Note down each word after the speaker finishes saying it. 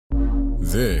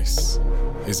This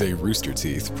is a Rooster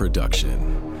Teeth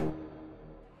production.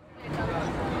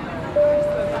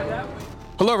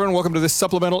 Hello, everyone. Welcome to this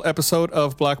supplemental episode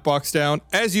of Black Box Down.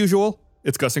 As usual,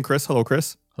 it's Gus and Chris. Hello,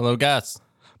 Chris. Hello, Gus.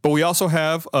 But we also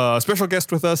have a special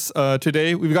guest with us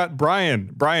today. We've got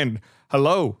Brian. Brian,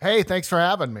 hello. Hey, thanks for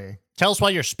having me. Tell us why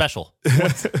you're special.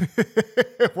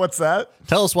 What's that?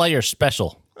 Tell us why you're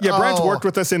special. Yeah, Brian's worked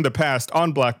with us in the past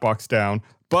on Black Box Down,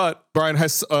 but Brian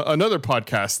has another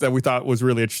podcast that we thought was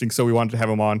really interesting, so we wanted to have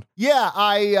him on. Yeah,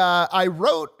 I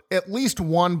wrote at least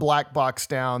one Black Box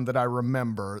Down that I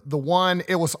remember. The one,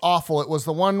 it was awful. It was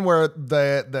the one where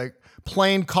the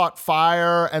plane caught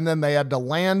fire and then they had to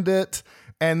land it.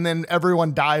 And then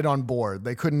everyone died on board.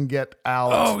 They couldn't get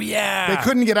out. Oh, yeah. They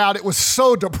couldn't get out. It was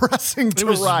so depressing to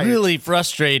write. It was really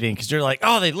frustrating because you're like,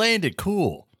 oh, they landed.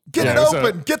 Cool. Get it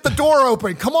open. Get the door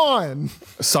open. Come on.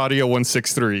 Saudia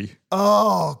 163.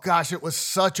 Oh, gosh. It was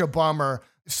such a bummer.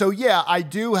 So, yeah, I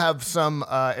do have some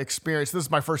experience. This is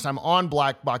my first time on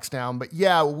Black Box Down. But,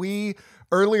 yeah, we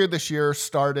earlier this year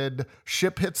started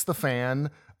Ship Hits the Fan.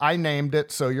 I named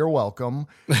it, so you're welcome.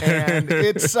 And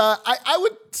it's, I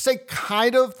would say,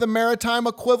 kind of the maritime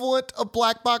equivalent of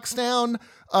Black Box Down.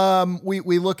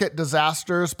 We look at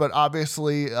disasters, but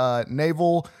obviously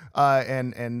naval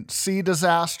and sea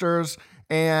disasters.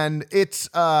 And it's,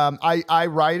 I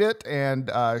write it, and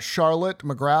Charlotte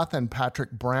McGrath and Patrick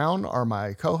Brown are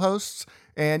my co-hosts.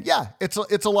 And yeah, it's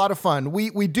a lot of fun.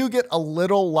 We do get a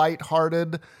little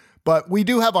lighthearted, but we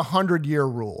do have a 100-year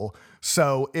rule.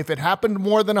 So if it happened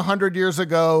more than 100 years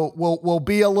ago, we'll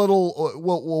be a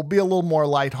little more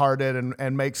lighthearted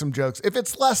and make some jokes. If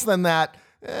it's less than that,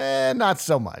 not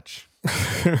so much.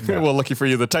 Well, lucky for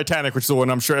you, the Titanic, which is the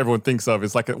one I'm sure everyone thinks of,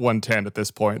 is like at 110 at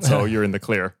this point, so you're in the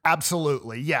clear.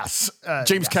 Absolutely, yes.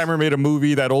 James Cameron made a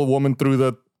movie, that old woman threw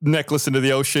the necklace into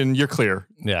the ocean. You're clear.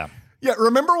 Yeah. Yeah,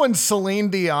 remember when Celine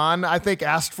Dion, I think,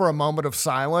 asked for a moment of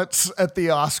silence at the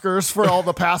Oscars for all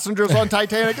the passengers on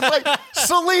Titanic? It's like,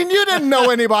 Celine, you didn't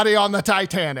know anybody on the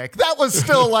Titanic. That was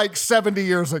still like 70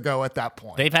 years ago at that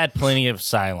point. They've had plenty of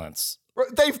silence.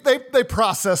 They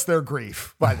processed their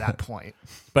grief by that point.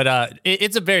 But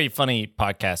it's a very funny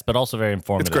podcast, but also very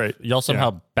informative. It's great. Y'all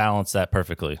somehow balance that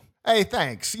perfectly. Hey,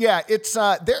 thanks. Yeah, it's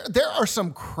there are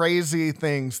some crazy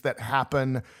things that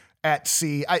happen at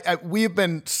sea. We've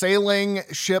been sailing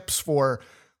ships for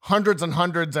hundreds and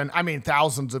hundreds and I mean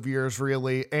thousands of years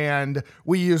really, and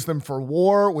we use them for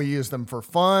war, we use them for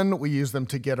fun, we use them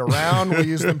to get around, we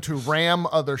use them to ram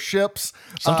other ships.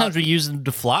 Sometimes we use them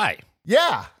to fly.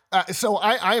 Yeah. So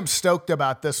I am stoked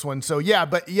about this one. So yeah,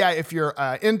 but yeah, if you're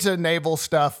into naval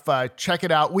stuff, check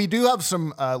it out. We do have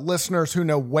some listeners who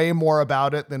know way more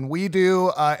about it than we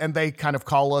do, and they kind of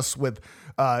call us with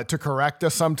to correct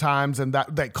us sometimes, and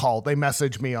that they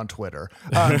message me on Twitter.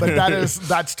 But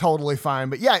that's totally fine.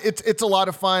 But yeah, it's a lot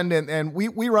of fun, and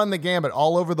we run the gambit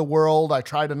all over the world. I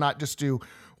try to not just do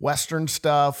Western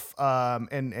stuff.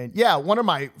 And yeah, one of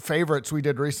my favorites we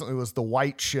did recently was the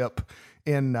White Ship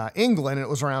in England. It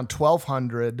was around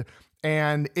 1200.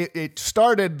 And it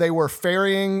started, they were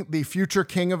ferrying the future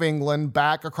King of England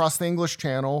back across the English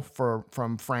Channel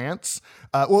from France.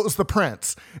 It was the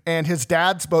Prince. And his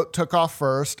dad's boat took off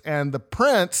first. And the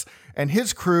Prince and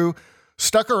his crew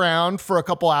stuck around for a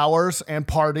couple hours and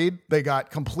partied. They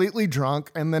got completely drunk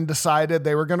and then decided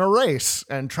they were going to race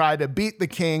and try to beat the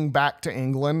king back to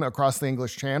England across the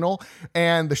English Channel.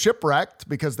 And the ship wrecked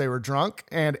because they were drunk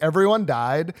and everyone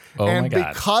died. Oh and my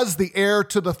God. because the heir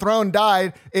to the throne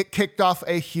died, it kicked off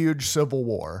a huge civil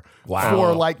war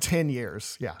for like 10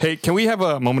 years. Yeah. Hey, can we have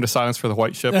a moment of silence for the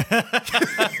White Ship?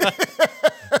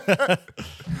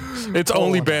 It's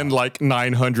only been like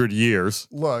 900 years.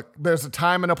 Look, there's a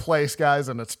time and a place, guys,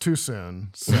 and it's too soon.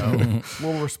 So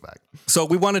we'll respect. So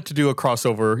we wanted to do a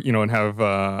crossover, and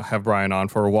have Brian on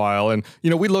for a while. And,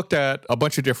 we looked at a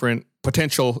bunch of different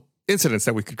potential incidents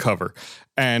that we could cover.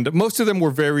 And most of them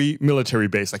were very military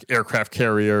based, like aircraft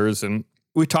carriers. And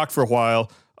we talked for a while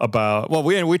about,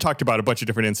 we talked about a bunch of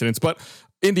different incidents, but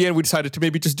in the end, we decided to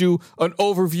maybe just do an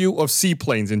overview of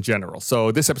seaplanes in general.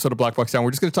 So this episode of Black Box Down, we're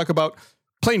just going to talk about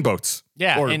plane boats.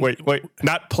 Yeah. Or wait,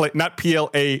 not PLAIN boats,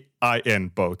 PLANE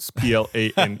boats.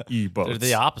 They're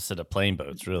the opposite of plane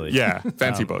boats, really. Yeah,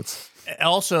 fancy boats.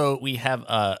 Also, we have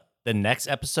the next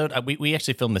episode. We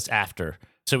actually filmed this after.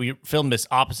 So we filmed this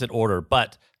opposite order,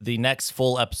 but the next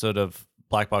full episode of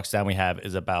Black Box Down we have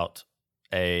is about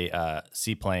a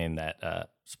seaplane that,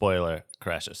 spoiler,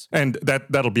 crashes. And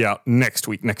that'll be out next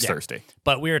week, next Thursday.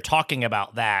 But we were talking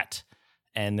about that,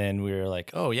 and then we were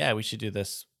like, oh, yeah, we should do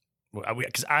this.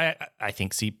 Because I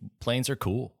think seaplanes are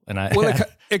cool. And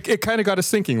it kind of got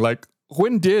us thinking, like,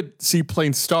 when did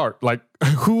seaplanes start? Like,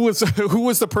 who was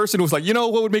the person who was like,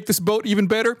 what would make this boat even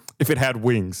better? If it had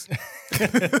wings.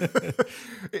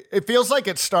 It feels like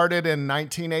it started in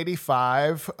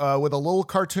 1985 with a little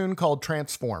cartoon called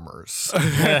Transformers.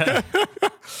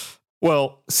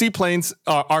 Well, seaplanes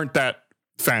aren't that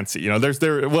fancy. There's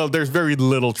very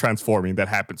little transforming that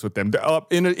happens with them.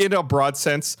 In a broad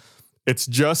sense, it's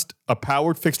just a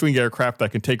powered fixed-wing aircraft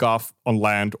that can take off on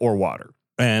land or water.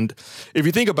 And if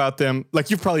you think about them, like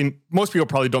most people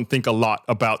probably don't think a lot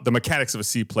about the mechanics of a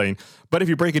seaplane. But if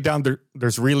you break it down,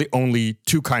 there's really only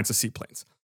two kinds of seaplanes.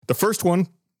 The first one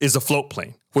is a float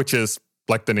plane, which is,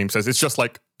 like the name says, it's just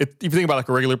like, if you think about like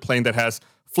a regular plane that has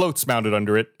floats mounted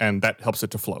under it, and that helps it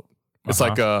to float. It's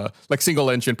like single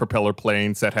engine propeller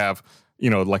planes that have,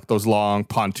 like those long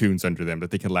pontoons under them that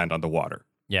they can land on the water.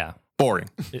 Yeah. Boring.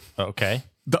 Okay.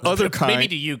 The other kind. Maybe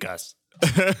to you, Gus.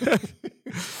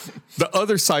 The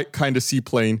other kind of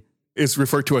seaplane is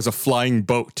referred to as a flying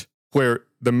boat, where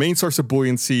the main source of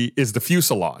buoyancy is the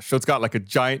fuselage. So it's got like a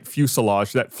giant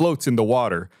fuselage that floats in the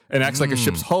water and acts like a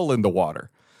ship's hull in the water.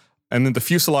 And then the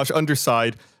fuselage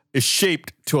underside is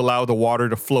shaped to allow the water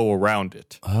to flow around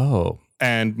it. Oh.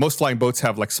 And most flying boats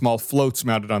have like small floats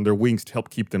mounted on their wings to help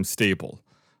keep them stable.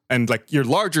 And like your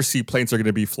larger seaplanes are going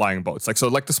to be flying boats.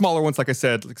 Like the smaller ones, like I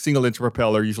said, like single engine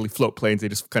propeller, usually float planes. They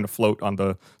just kind of float on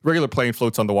the regular plane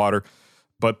floats on the water.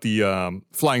 But the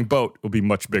flying boat will be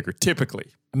much bigger typically.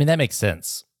 I mean, that makes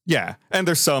sense. Yeah. And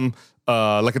there's some,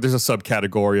 there's a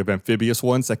subcategory of amphibious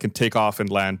ones that can take off and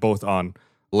land both on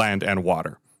land and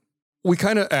water. We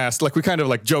kind of asked,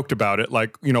 joked about it.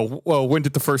 Like, well, when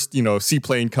did the first,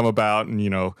 seaplane come about?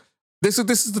 And, This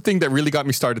is the thing that really got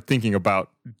me started thinking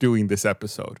about doing this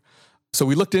episode. So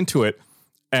we looked into it,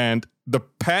 and the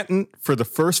patent for the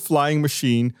first flying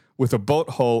machine with a boat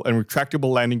hull and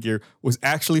retractable landing gear was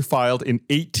actually filed in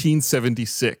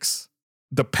 1876.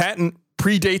 The patent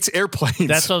predates airplanes.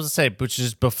 That's what I was going to say, which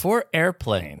is before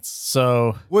airplanes.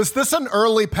 So was this an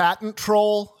early patent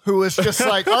troll who was just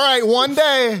like, all right, one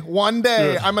day,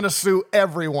 I'm going to sue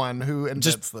everyone who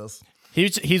invents this.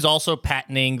 He's also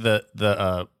patenting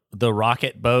the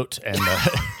rocket boat and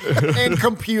and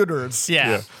computers.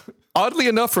 Yeah. Oddly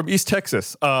enough, from East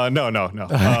Texas. No.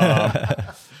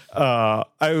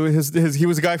 He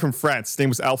was a guy from France. His name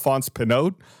was Alphonse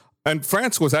Pénaud. And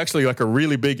France was actually like a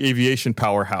really big aviation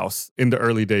powerhouse in the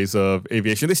early days of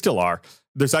aviation. They still are.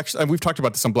 There's actually, and we've talked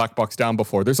about this on Black Box Down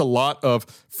before, there's a lot of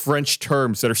French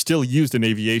terms that are still used in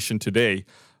aviation today.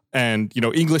 And,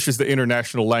 English is the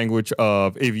international language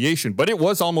of aviation, but it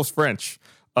was almost French.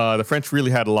 The French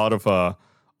really had a lot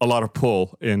of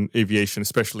pull in aviation,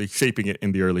 especially shaping it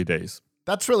in the early days.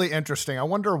 That's really interesting. I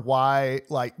wonder why,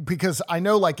 because I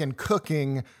know in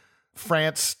cooking,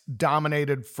 France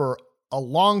dominated for a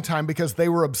long time because they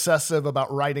were obsessive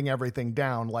about writing everything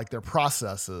down, like their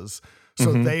processes.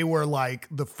 So they were like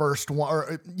the first one,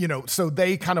 or, so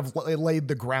they kind of laid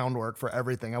the groundwork for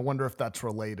everything. I wonder if that's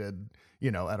related,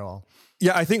 at all.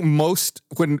 Yeah, I think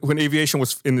when aviation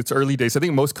was in its early days, I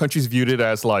think most countries viewed it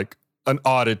as like an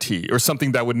oddity or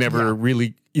something that would never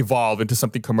really evolve into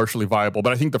something commercially viable.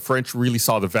 But I think the French really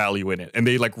saw the value in it, and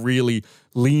they really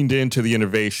leaned into the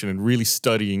innovation and really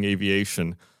studying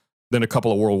aviation. Then a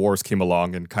couple of world wars came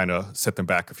along and kind of set them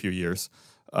back a few years.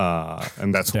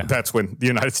 And that's when the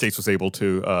United States was able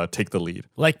to take the lead.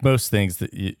 Like most things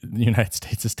that the United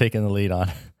States has taken the lead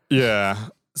on. Yeah.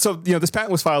 So, this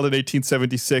patent was filed in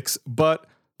 1876, but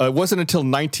it wasn't until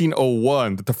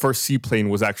 1901 that the first seaplane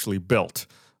was actually built.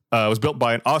 It was built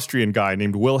by an Austrian guy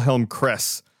named Wilhelm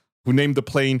Kress, who named the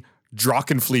plane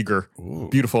Drachenflieger. Ooh.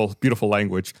 Beautiful, beautiful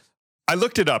language. I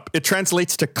looked it up. It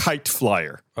translates to kite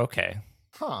flyer. Okay.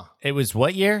 Huh. It was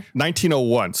what year?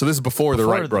 1901. So this is before the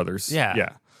Wright brothers. Yeah. Yeah.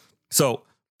 So,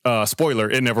 spoiler,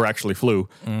 it never actually flew.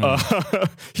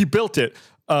 He built it.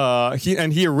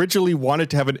 He originally wanted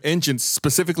to have an engine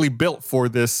specifically built for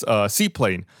this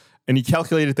seaplane. And he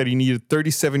calculated that he needed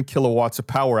 37 kilowatts of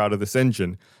power out of this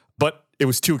engine. But it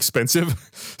was too expensive.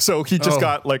 So he just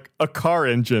got a car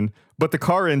engine. But the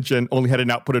car engine only had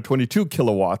an output of 22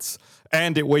 kilowatts.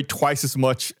 And it weighed twice as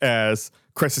much as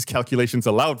Kress's calculations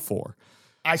allowed for.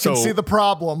 I can see the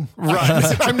problem.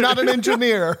 Right. I'm not an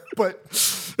engineer, but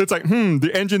it's like, the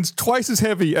engine's twice as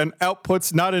heavy and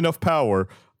outputs not enough power.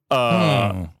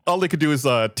 All they could do is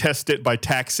test it by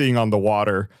taxiing on the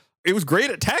water. It was great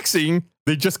at taxiing.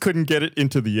 They just couldn't get it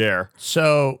into the air.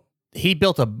 So he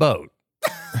built a boat.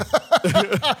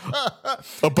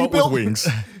 A boat with wings.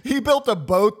 He built a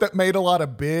boat that made a lot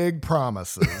of big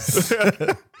promises.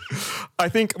 I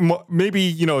think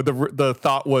maybe, the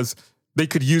thought was they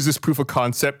could use this proof of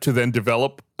concept to then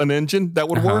develop an engine that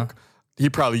would work. he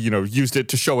probably, used it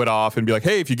to show it off and be like,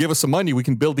 hey, if you give us some money, we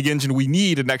can build the engine we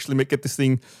need and actually get this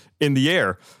thing in the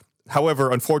air.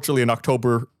 However, unfortunately, in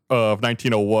October of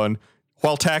 1901,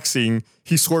 while taxiing,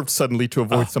 he swerved suddenly to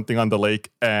avoid something on the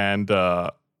lake, and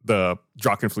the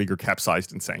Drachenflieger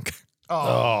capsized and sank.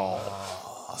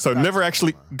 So never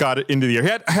actually got it into the air.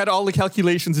 He had all the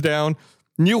calculations down,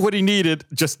 knew what he needed,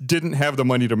 just didn't have the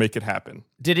money to make it happen.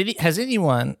 Has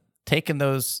anyone taken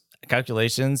those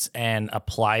calculations and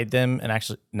applied them and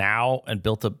actually now and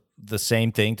built the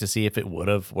same thing to see if it would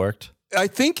have worked? I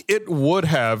think it would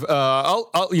have.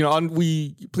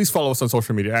 Please follow us on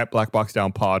social media at Black Box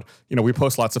Down Pod. We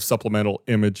post lots of supplemental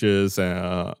images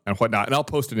and whatnot, and I'll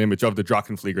post an image of the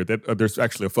Drachenflieger. That there's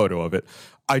actually a photo of it.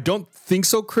 I don't think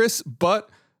so, Chris, but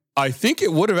I think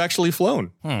it would have actually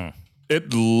flown.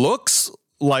 It looks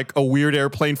like a weird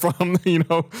airplane from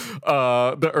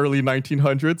the early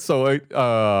 1900s, so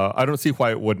I don't see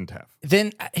why it wouldn't have.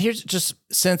 Then here's just,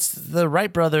 since the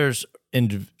Wright brothers,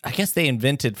 I guess they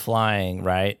invented flying,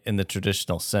 right, in the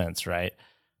traditional sense, right?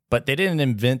 But they didn't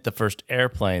invent the first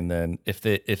airplane. Then, if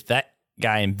that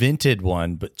guy invented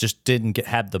one, but just didn't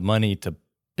have the money to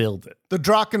build it, the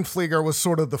Drachenflieger was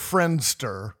sort of the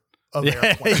Friendster of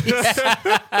airplanes.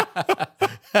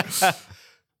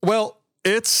 Well,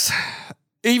 it's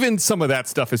even some of that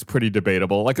stuff is pretty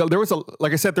debatable. Like there was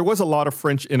a lot of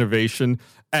French innovation,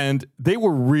 and they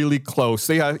were really close.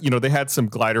 They had some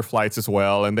glider flights as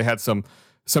well, and they had some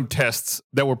tests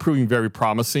that were proving very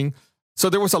promising. So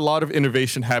there was a lot of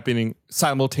innovation happening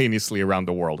simultaneously around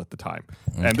the world at the time.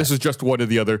 Okay. And this is just one of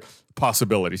the other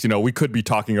possibilities. We could be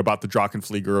talking about the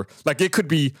Drachenflieger. Like it could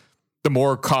be the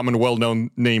more common,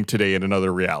 well-known name today in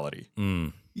another reality.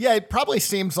 Yeah, it probably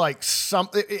seems like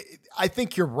I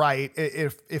think you're right.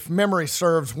 If memory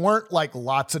serves, weren't like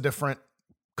lots of different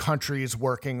countries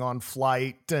working on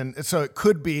flight, and so it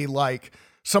could be like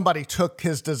somebody took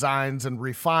his designs and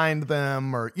refined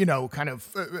them, or kind of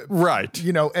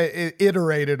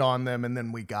iterated on them, and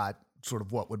then we got sort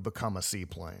of what would become a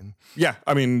seaplane. Yeah,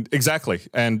 I mean, exactly.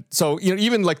 And so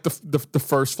even like the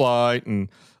first flight and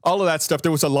all of that stuff,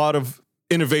 there was a lot of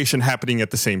innovation happening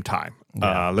at the same time.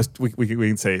 Yeah. We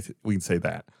can say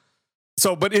that.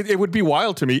 So, but it would be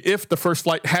wild to me if the first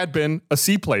flight had been a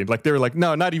seaplane. Like they were like,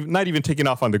 no, not even taking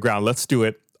off on the ground. Let's do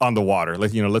it on the water.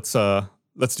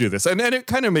 Let's do this. And it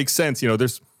kind of makes sense.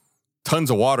 There's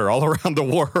tons of water all around the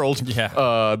world.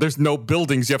 Yeah. There's no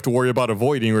buildings you have to worry about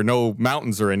avoiding, or no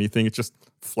mountains or anything. It's just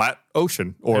flat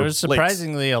ocean or There was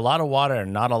surprisingly lakes. A lot of water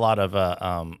and not a lot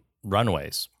of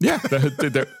runways. Yeah.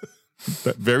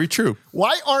 Very true.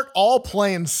 Why aren't all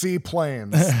planes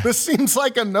seaplanes? This seems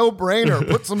like a no-brainer.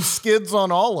 Put some skids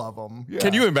on all of them. Yeah.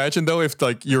 Can you imagine though if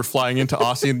like you're flying into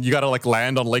Austin and you got to like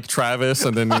land on Lake Travis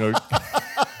and then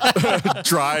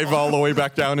drive all the way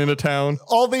back down into town?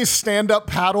 All these stand-up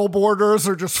paddle boarders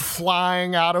are just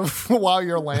flying out of while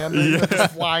you're landing,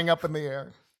 just flying up in the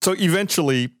air. So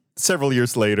eventually, several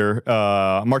years later,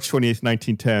 March 28th,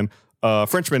 1910, a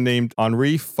Frenchman named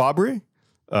Henri Fabre.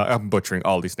 I'm butchering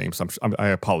all these names. I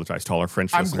apologize to all our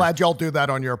French listeners. I'm glad y'all do that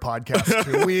on your podcast,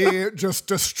 too. We just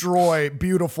destroy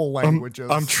beautiful languages.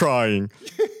 I'm trying.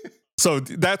 So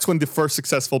that's when the first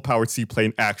successful powered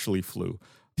seaplane actually flew.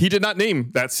 He did not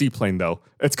name that seaplane, though.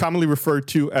 It's commonly referred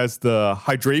to as the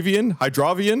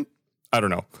Hydravion. I don't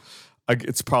know.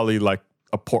 It's probably like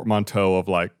a portmanteau of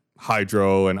like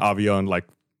hydro and avion, like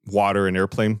water and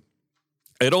airplane.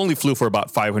 It only flew for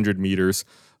about 500 meters.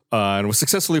 And was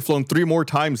successfully flown 3 more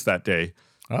times that day.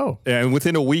 Oh. And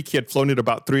within a week, he had flown it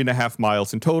about 3.5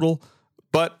 miles in total.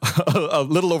 But a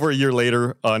little over a year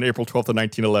later, on April 12th of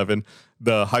 1911,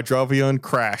 the Hydravion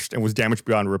crashed and was damaged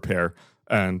beyond repair,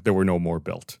 and there were no more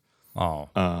built. Oh.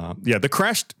 The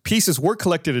crashed pieces were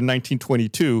collected in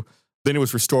 1922. Then it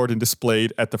was restored and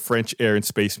displayed at the French Air and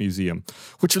Space Museum,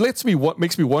 which makes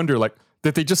me wonder, like,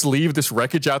 did they just leave this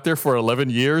wreckage out there for 11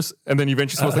 years? And then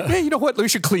eventually someone's like, hey, you know what? We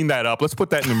should clean that up. Let's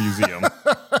put that in a museum.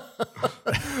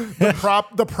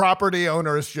 The property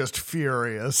owner is just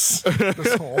furious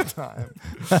this whole time.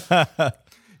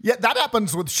 Yeah, that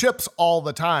happens with ships all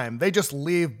the time. They just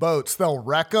leave boats. They'll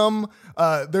wreck them.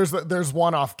 There's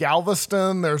one off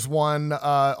Galveston. There's one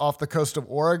off the coast of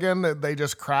Oregon. They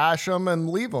just crash them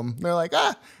and leave them. They're like,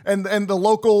 and the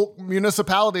local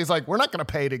municipality is like, we're not going to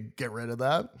pay to get rid of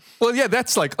that. Well, yeah,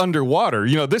 that's like underwater.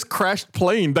 This crashed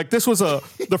plane, like this was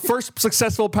the first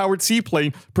successful powered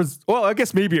seaplane. Well, I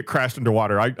guess maybe it crashed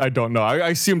underwater. I don't know. I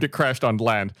assumed it crashed on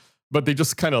land. But they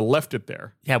just kind of left it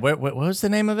there. Yeah, what was the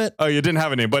name of it? Oh, you didn't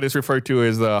have a name, but it's referred to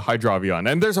as the Hydravion.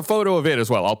 And there's a photo of it as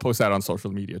well. I'll post that on social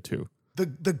media too.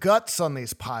 The guts on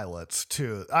these pilots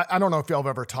too. I don't know if y'all have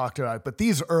ever talked about it, but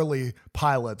these early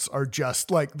pilots are just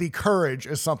like, the courage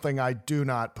is something I do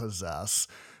not possess.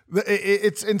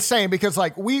 It's insane because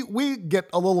like we get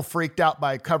a little freaked out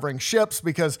by covering ships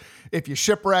because if you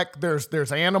shipwreck,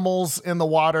 there's animals in the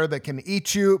water that can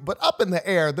eat you, but up in the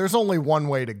air, there's only one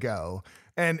way to go.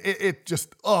 And it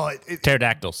just,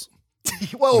 Pterodactyls.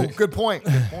 Whoa, good point.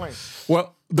 Good point.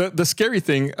 Well, the scary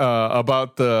thing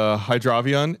about the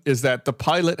Hydravion is that the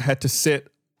pilot had to sit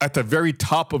at the very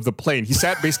top of the plane. He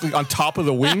sat basically on top of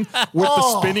the wing with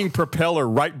the spinning propeller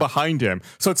right behind him.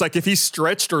 So it's like if he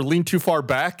stretched or leaned too far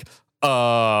back,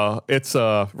 it's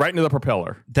right into the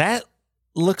propeller. That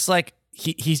looks like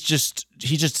he just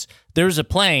there's a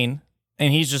plane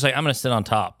and he's just like, I'm going to sit on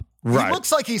top. Right. He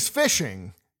looks like he's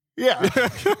fishing. Yeah.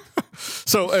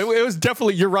 So it was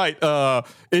definitely, you're right.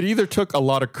 It either took a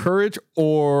lot of courage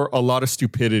or a lot of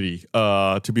stupidity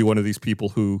to be one of these people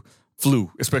who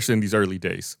flew, especially in these early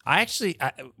days.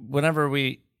 Whenever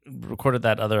we recorded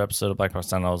that other episode of Black Box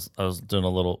Down, I was doing a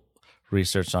little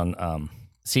research on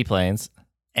seaplanes,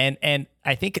 and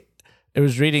I think it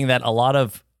was reading that a lot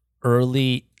of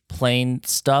early plane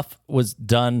stuff was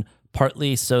done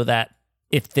partly so that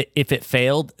if it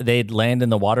failed, they'd land in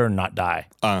the water and not die.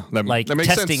 That makes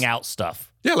testing sense. out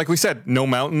stuff. Yeah, like we said, no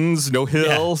mountains, no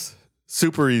hills,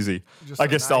 super easy. I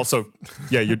guess also,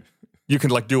 you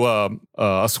can like do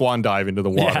a swan dive into the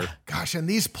water. Yeah. Gosh, and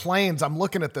these planes, I'm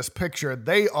looking at this picture,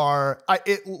 they are,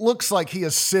 it looks like he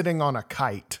is sitting on a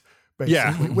kite,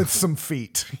 basically, with some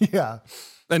feet. Yeah.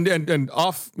 And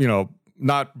off,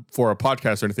 not for a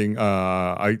podcast or anything,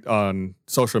 on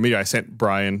social media, I sent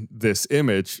Brian this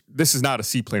image. This is not a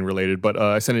seaplane related, but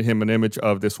I sent him an image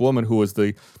of this woman who was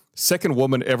the second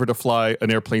woman ever to fly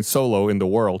an airplane solo in the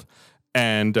world.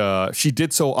 And she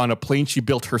did so on a plane she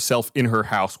built herself in her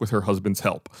house with her husband's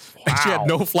help. Wow. And she had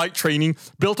no flight training,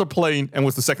 built a plane, and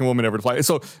was the second woman ever to fly.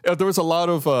 So there was a lot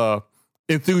of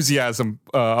enthusiasm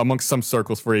amongst some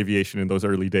circles for aviation in those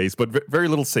early days, but very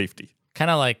little safety. Kind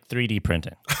of like 3D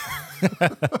printing.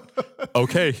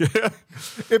 Okay.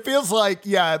 It feels like,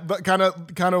 but kind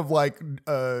of like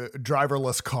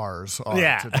driverless cars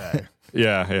are today.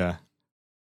 Yeah.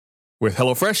 With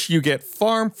HelloFresh, you get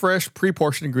farm-fresh,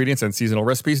 pre-portioned ingredients and seasonal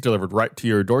recipes delivered right to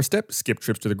your doorstep. Skip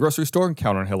trips to the grocery store and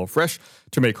count on HelloFresh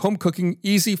to make home cooking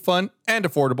easy, fun, and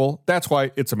affordable. That's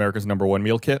why it's America's #1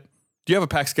 meal kit. Do you have a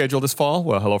packed schedule this fall?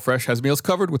 Well, HelloFresh has meals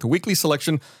covered with a weekly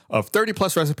selection of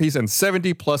 30-plus recipes and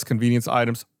 70-plus convenience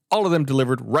items, all of them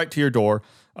delivered right to your door.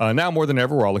 Now more than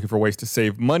ever, we're all looking for ways to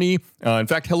save money. In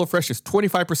fact, HelloFresh is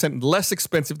 25% less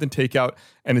expensive than takeout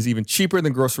and is even cheaper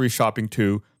than grocery shopping,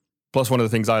 too. Plus, one of the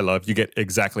things I love, you get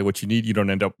exactly what you need. You don't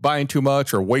end up buying too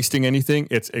much or wasting anything.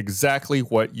 It's exactly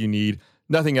what you need.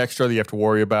 Nothing extra that you have to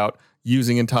worry about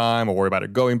using in time or worry about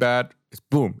it going bad. It's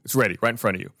boom, it's ready right in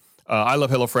front of you. I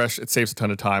love HelloFresh. It saves a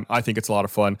ton of time. I think it's a lot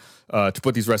of fun to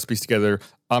put these recipes together.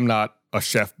 I'm not a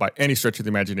chef by any stretch of the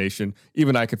imagination.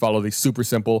 Even I can follow these super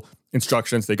simple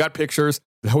instructions. They got pictures.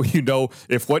 That way you know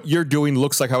if what you're doing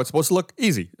looks like how it's supposed to look.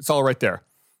 Easy. It's all right there.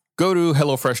 Go to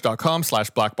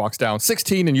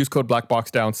HelloFresh.com/BlackBoxDown16 and use code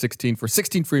BlackBoxDown16 for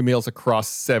 16 free meals across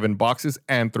 7 boxes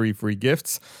and 3 free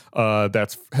gifts.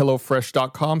 That's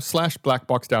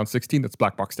HelloFresh.com/BlackBoxDown16. That's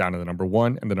BlackBoxDown and the number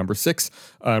 1 and the number 6.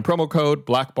 Promo code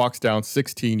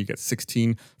BlackBoxDown16. You get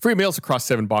 16 free meals across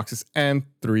 7 boxes and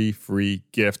 3 free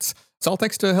gifts. It's all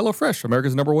thanks to HelloFresh,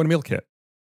 America's #1 meal kit.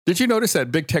 Did you notice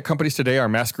that big tech companies today are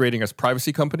masquerading as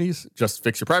privacy companies? Just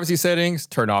fix your privacy settings,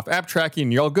 turn off app tracking,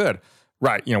 and you're all good.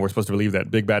 Right, we're supposed to believe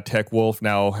that big bad tech wolf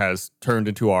now has turned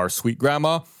into our sweet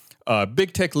grandma.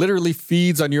 Big tech literally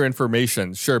feeds on your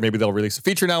information. Sure, maybe they'll release a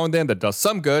feature now and then that does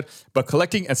some good, but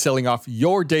collecting and selling off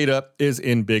your data is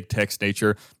in big tech's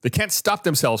nature. They can't stop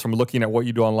themselves from looking at what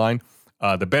you do online.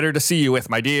 The better to see you with,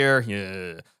 my dear.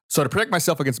 Yeah. So to protect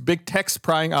myself against big tech's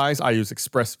prying eyes, I use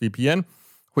ExpressVPN.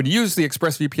 When you use the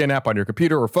ExpressVPN app on your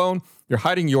computer or phone, you're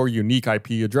hiding your unique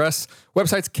IP address.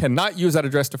 Websites cannot use that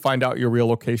address to find out your real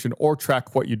location or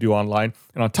track what you do online.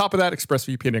 And on top of that,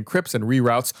 ExpressVPN encrypts and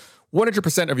reroutes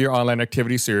 100% of your online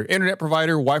activity, so your internet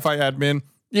provider, Wi-Fi admin,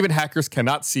 even hackers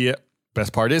cannot see it.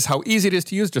 Best part is how easy it is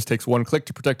to use. Just takes one click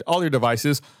to protect all your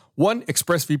devices. One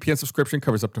ExpressVPN subscription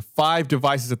covers up to 5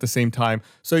 devices at the same time,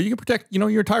 so you can protect, your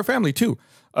entire family too.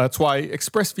 That's why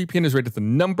ExpressVPN is rated the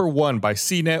 #1 by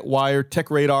CNET, Wired,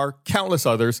 TechRadar, countless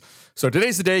others. So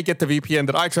today's the day. Get the VPN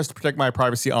that I trust to protect my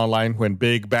privacy online when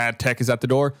big bad tech is at the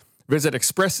door. Visit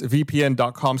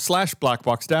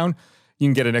expressvpn.com/blackboxdown. You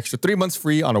can get an extra 3 months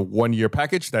free on a 1-year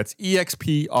package. That's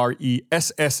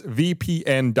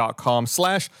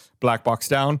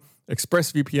expressvpn.com/blackboxdown.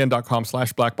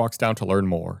 expressvpn.com/blackboxdown to learn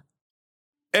more.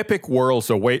 Epic worlds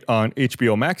await on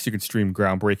HBO Max. You can stream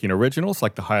groundbreaking originals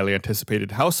like the highly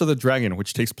anticipated House of the Dragon,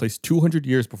 which takes place 200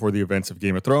 years before the events of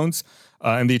Game of Thrones,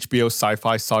 and the HBO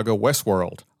sci-fi saga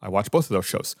Westworld. I watched both of those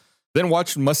shows. Then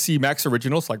watch must-see Max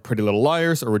originals like Pretty Little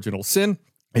Liars, Original Sin,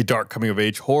 a dark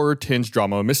coming-of-age horror, tinged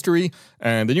drama mystery,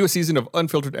 and the newest season of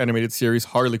unfiltered animated series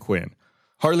Harley Quinn.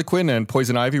 Harley Quinn and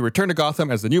Poison Ivy return to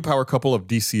Gotham as the new power couple of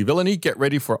DC villainy. Get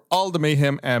ready for all the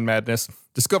mayhem and madness.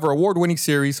 Discover award-winning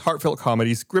series, heartfelt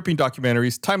comedies, gripping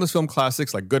documentaries, timeless film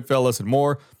classics like Goodfellas and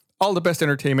more. All the best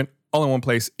entertainment, all in one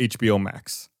place, HBO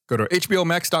Max. Go to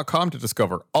hbomax.com to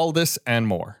discover all this and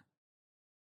more.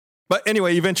 But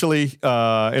anyway, eventually,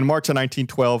 in March of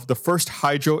 1912, the first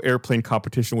hydro airplane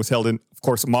competition was held in, of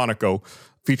course, Monaco,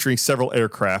 featuring several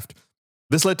aircraft.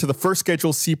 This led to the first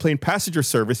scheduled seaplane passenger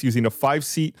service using a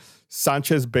 5-seat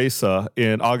Sanchez Besa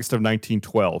in August of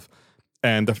 1912.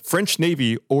 And the French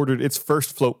Navy ordered its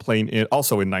first float plane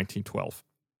also in 1912.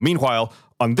 Meanwhile,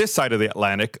 on this side of the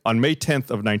Atlantic, on May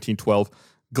 10th of 1912,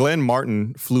 Glenn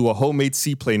Martin flew a homemade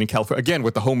seaplane in California, again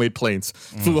with the homemade planes,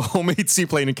 flew a homemade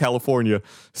seaplane in California,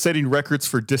 setting records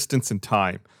for distance and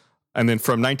time. And then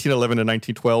from 1911 to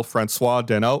 1912, Francois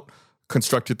Denault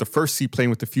constructed the first seaplane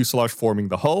with the fuselage forming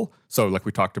the hull. So like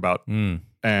we talked about.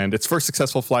 And its first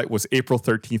successful flight was April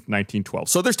 13th, 1912.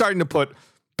 So they're starting to put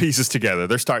pieces together.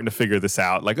 They're starting to figure this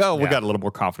out. Like, we got a little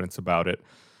more confidence about it.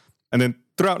 And then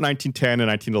throughout 1910 and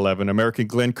 1911, American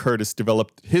Glenn Curtiss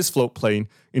developed his float plane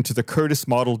into the Curtiss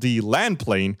Model D land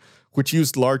plane, which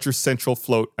used larger central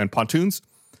float and pontoons.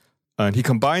 And he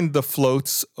combined the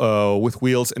floats with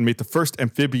wheels and made the first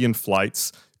amphibian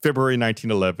flights February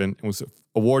 1911 and was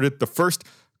awarded the first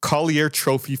Collier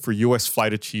Trophy for U.S.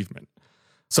 flight achievement.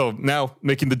 So now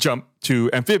making the jump to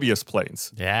amphibious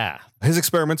planes. Yeah. His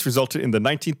experiments resulted in the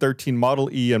 1913 Model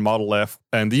E and Model F,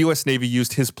 and the U.S. Navy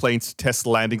used his planes to test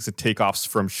landings and takeoffs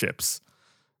from ships,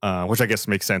 which I guess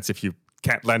makes sense. If you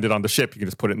can't land it on the ship, you can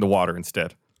just put it in the water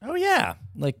instead. Oh, yeah.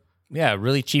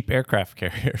 Really cheap aircraft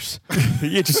carriers.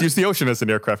 You just use the ocean as an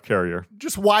aircraft carrier.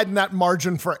 Just widen that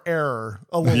margin for error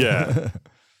a little bit. Yeah.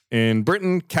 In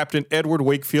Britain, Captain Edward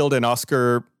Wakefield and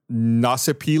Oscar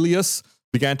Nosipelius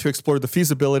began to explore the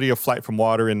feasibility of flight from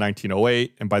water in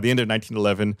 1908, and by the end of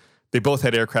 1911, they both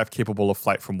had aircraft capable of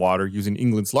flight from water using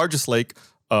England's largest lake,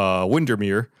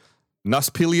 Windermere.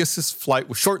 Nosipelius' flight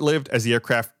was short-lived as the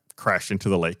aircraft crashed into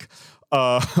the lake.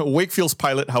 Wakefield's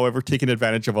pilot, however, taking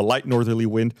advantage of a light northerly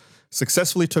wind,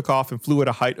 successfully took off and flew at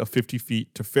a height of 50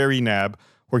 feet to Ferry Nab,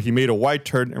 where he made a wide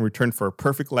turn and returned for a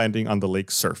perfect landing on the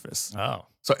lake's surface. Oh.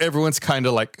 So everyone's kind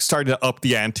of like starting to up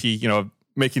the ante,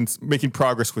 making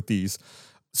progress with these.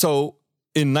 So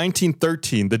in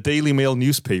 1913, the Daily Mail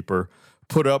newspaper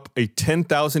put up a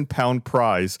 10,000-pound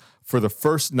prize for the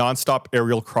first nonstop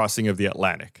aerial crossing of the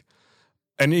Atlantic.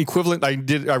 An equivalent, I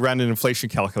ran an inflation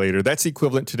calculator. That's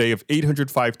equivalent today of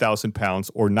 805,000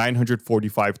 pounds or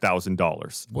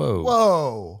 $945,000.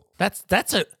 Whoa. That's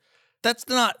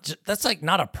like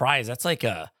not a prize. That's like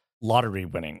a lottery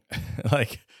winning.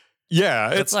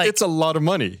 Yeah, it's a lot of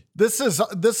money. This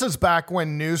is back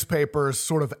when newspapers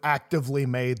sort of actively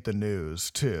made the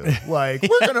news too. Like,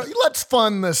 let's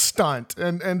fund this stunt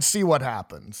and see what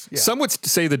happens. Yeah. Some would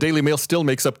say the Daily Mail still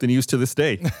makes up the news to this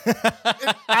day.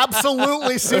 It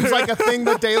absolutely seems like a thing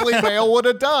the Daily Mail would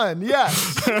have done.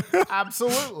 Yes,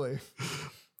 absolutely.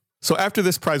 So after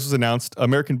this prize was announced,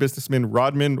 American businessman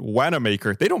Rodman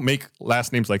Wanamaker, they don't make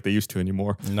last names like they used to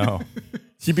anymore. No.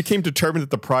 He became determined that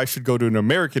the prize should go to an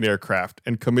American aircraft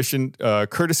and commissioned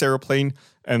Curtiss Aeroplane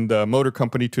and the motor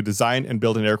company to design and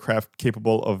build an aircraft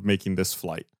capable of making this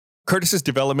flight. Curtiss's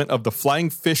development of the Flying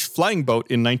Fish flying boat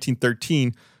in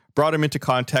 1913 brought him into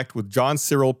contact with John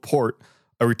Cyril Port,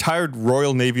 a retired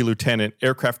Royal Navy lieutenant,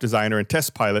 aircraft designer, and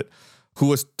test pilot who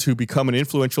was to become an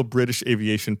influential British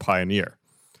aviation pioneer.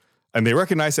 And they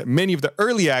recognized that many of the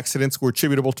early accidents were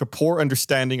attributable to poor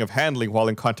understanding of handling while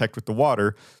in contact with the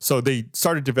water, so they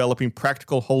started developing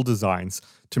practical hull designs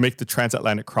to make the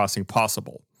transatlantic crossing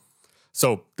possible.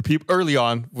 So the people early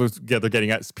on they're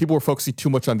getting at people were focusing too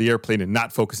much on the airplane and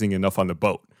not focusing enough on the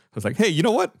boat. I was like, hey, you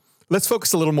know what? Let's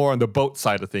focus a little more on the boat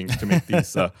side of things to make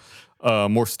these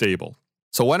more stable.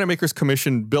 So Wanamaker's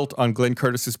commission built on Glenn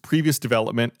Curtiss's previous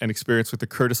development and experience with the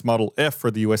Curtiss Model F for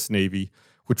the U.S. Navy,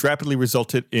 which rapidly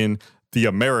resulted in the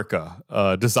America,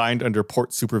 designed under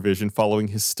Port supervision following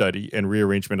his study and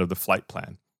rearrangement of the flight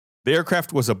plan. The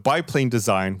aircraft was a biplane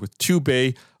design with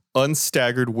two-bay,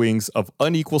 unstaggered wings of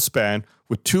unequal span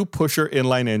with two pusher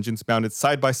inline engines mounted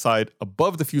side by side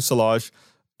above the fuselage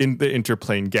in the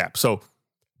interplane gap. So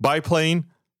biplane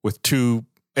with two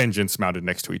engines mounted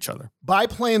next to each other.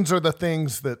 Biplanes are the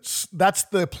things that's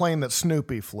the plane that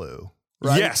Snoopy flew.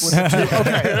 right? Yes. With the two-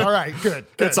 okay. All right. Good.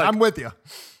 It's like- I'm with you.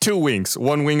 2 wings,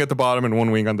 1 wing at the bottom and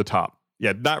 1 wing on the top.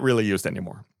 Yeah, not really used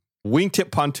anymore.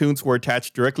 Wingtip pontoons were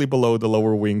attached directly below the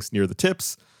lower wings near the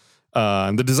tips.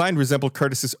 And the design resembled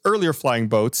Curtis's earlier flying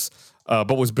boats,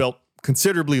 but was built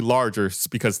considerably larger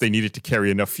because they needed to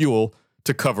carry enough fuel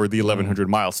to cover the 1,100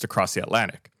 miles to cross the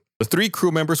Atlantic. The 3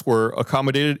 crew members were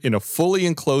accommodated in a fully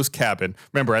enclosed cabin.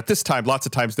 Remember, at this time, lots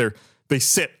of times they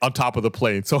sit on top of the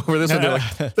plane. So for this one, they're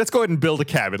like, let's go ahead and build a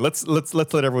cabin. Let's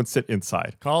let everyone sit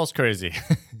inside. Carl's crazy.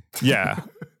 Yeah.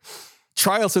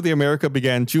 Trials of the America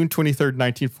began June 23rd,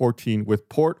 1914, with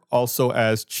Port also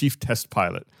as chief test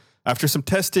pilot. After some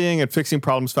testing and fixing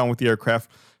problems found with the aircraft,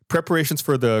 preparations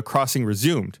for the crossing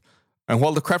resumed. And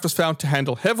while the craft was found to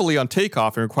handle heavily on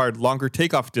takeoff and required longer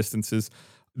takeoff distances,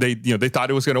 they thought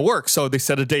it was going to work. So they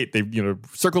set a date. They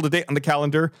circled a date on the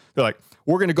calendar. They're like,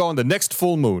 we're going to go on the next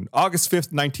full moon, August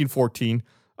 5th, 1914,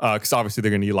 because obviously they're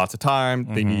going to need lots of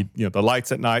time. They need the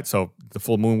lights at night, so the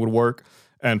full moon would work.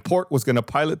 And Port was going to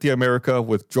pilot the America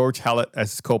with George Hallett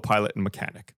as his co-pilot and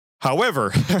mechanic.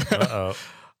 However,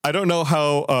 I don't know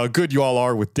how good you all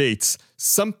are with dates.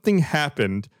 Something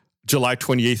happened July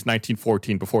 28th,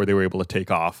 1914, before they were able to take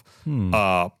off.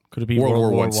 Could it be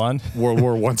World War I? World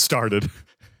War I started.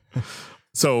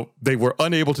 So they were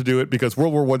unable to do it because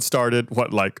World War I started,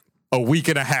 like a week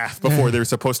and a half before they were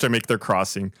supposed to make their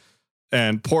crossing.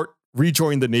 And Port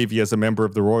rejoined the Navy as a member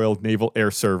of the Royal Naval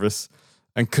Air Service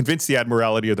and convinced the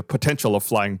Admiralty of the potential of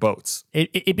flying boats.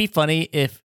 It'd be funny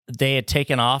if they had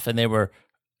taken off and they were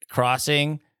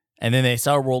crossing, and then they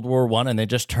saw World War I and they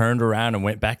just turned around and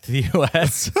went back to the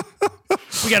U.S.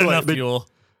 We got enough fuel.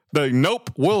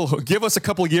 Nope, we'll give us a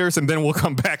couple of years and then we'll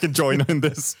come back and join in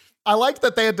this. I like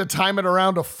that they had to time it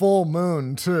around a full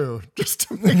moon, too, just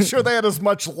to make sure they had as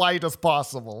much light as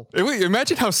possible.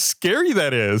 Imagine how scary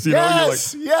that is.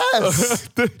 Yes.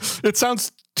 It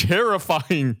sounds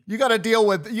terrifying. You got to deal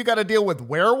with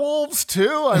werewolves,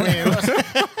 too? I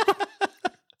mean,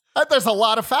 there's a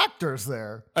lot of factors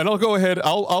there. And I'll go ahead.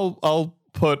 I'll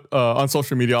put on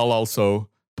social media. I'll also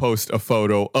post a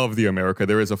photo of the America.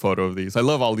 There is a photo of these. I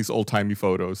love all these old timey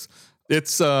photos.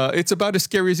 It's about as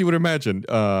scary as you would imagine,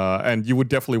 and you would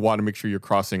definitely want to make sure you're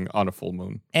crossing on a full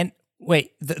moon. And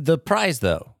wait, the prize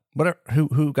though.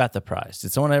 Who got the prize?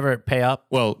 Did someone ever pay up?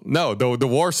 Well, no. The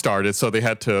war started, so they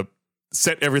had to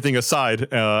set everything aside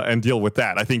and deal with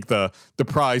that. I think the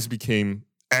prize became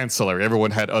ancillary.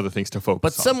 Everyone had other things to focus on.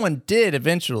 But someone did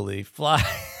eventually fly.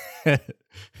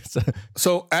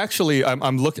 So actually, I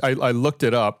looked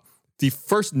it up. The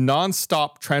first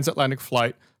nonstop transatlantic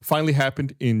flight finally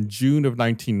happened in June of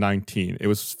 1919. It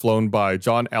was flown by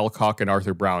John Alcock and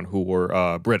Arthur Brown, who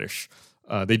were British.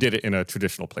 They did it in a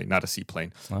traditional plane, not a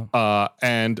seaplane. Wow.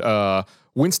 And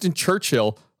Winston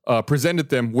Churchill presented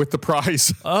them with the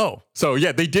prize. Oh. So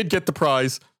yeah, they did get the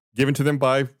prize given to them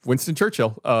by Winston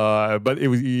Churchill, but it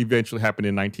eventually happened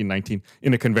in 1919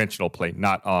 in a conventional plane,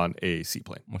 not on a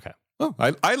seaplane. Okay. Oh,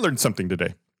 I learned something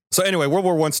today. So anyway, World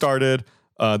War I started.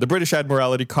 The British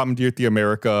Admiralty commandeered the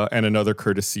America and another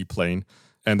Curtiss seaplane,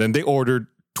 and then they ordered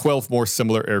 12 more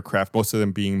similar aircraft, most of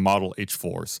them being Model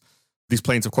H-4s. These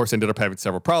planes, of course, ended up having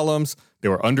several problems. They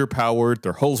were underpowered,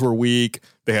 their hulls were weak,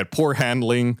 they had poor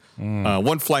handling.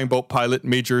 One flying boat pilot,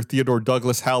 Major Theodore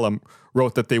Douglas Hallam,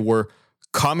 wrote that they were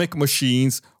comic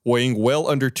machines weighing well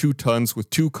under 2 tons with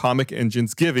 2 comic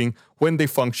engines giving, when they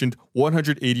functioned,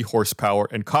 180 horsepower,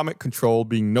 and comic control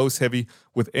being nose heavy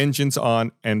with engines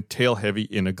on and tail heavy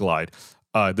in a glide.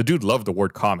 The dude loved the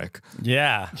word comic.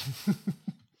 Yeah.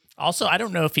 Also, I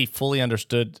don't know if he fully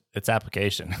understood its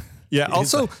application. Yeah,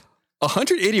 also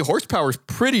 180 horsepower is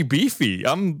pretty beefy.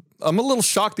 I'm a little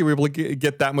shocked they were able to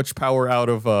get that much power out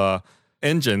of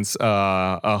engines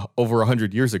over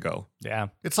 100 years ago. Yeah.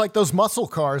 It's like those muscle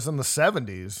cars in the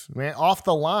 70s. Man, off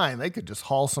the line, they could just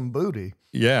haul some booty.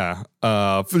 Yeah.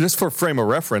 Just for frame of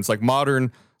reference, like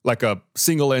modern, like a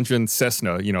single engine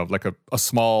Cessna, like a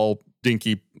small,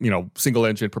 dinky, single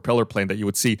engine propeller plane that you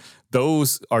would see,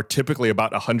 those are typically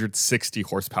about 160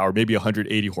 horsepower, maybe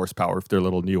 180 horsepower if they're a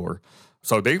little newer.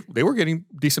 So they were getting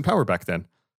decent power back then.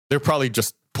 They're probably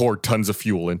just poured tons of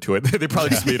fuel into it. They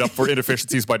probably just made up for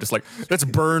inefficiencies by just like, let's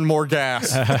burn more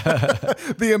gas.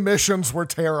 The emissions were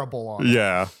terrible on it.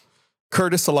 Yeah.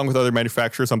 Curtiss, along with other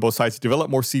manufacturers on both sides, developed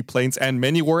more seaplanes, and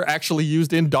many were actually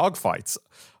used in dogfights.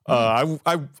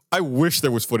 I wish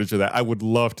there was footage of that. I would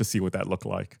love to see what that looked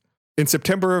like. In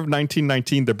September of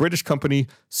 1919, the British company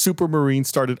Supermarine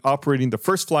started operating the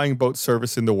first flying boat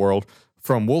service in the world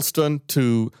from Woolston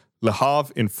to Le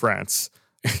Havre in France.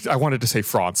 I wanted to say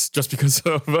France just because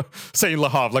of saying Le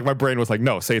Havre. Like my brain was like,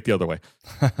 no, say it the other way.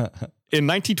 In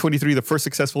 1923, the first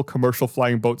successful commercial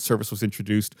flying boat service was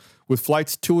introduced, with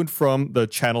flights to and from the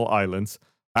Channel Islands.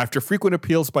 After frequent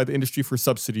appeals by the industry for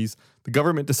subsidies, the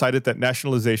government decided that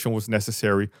nationalization was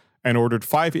necessary and ordered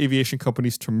 5 aviation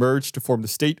companies to merge to form the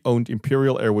state-owned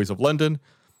Imperial Airways of London.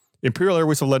 Imperial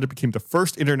Airways of London became the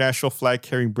first international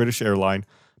flag-carrying British airline,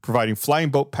 providing flying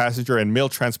boat passenger and mail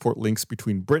transport links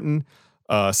between Britain,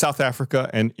 South Africa,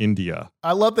 and India.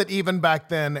 I love that even back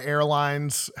then,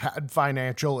 airlines had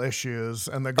financial issues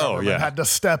and the government had to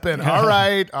step in. All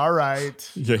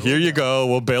right. Yeah, here you go.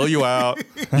 We'll bail you out.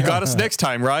 You got us next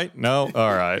time, right? No?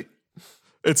 All right.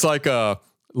 It's like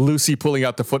Lucy pulling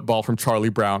out the football from Charlie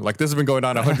Brown. Like, this has been going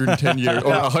on 110 years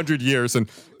or 100 years, and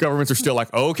governments are still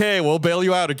like, okay, we'll bail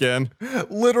you out again.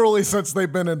 Literally since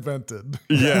they've been invented.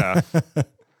 Yeah.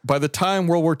 By the time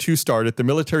World War II started, the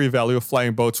military value of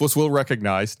flying boats was well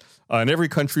recognized, and every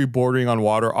country bordering on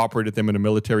water operated them in a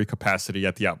military capacity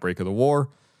at the outbreak of the war.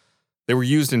 They were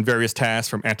used in various tasks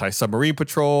from anti-submarine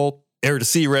patrol,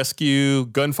 air-to-sea rescue,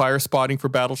 gunfire spotting for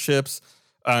battleships,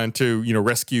 and to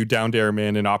rescue downed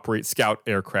airmen and operate scout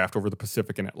aircraft over the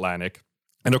Pacific and Atlantic.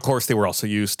 And of course, they were also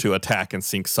used to attack and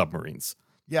sink submarines.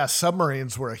 Yeah,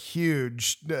 submarines were a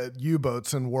huge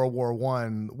U-boats in World War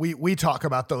I. We talk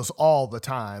about those all the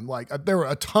time. Like, there were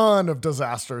a ton of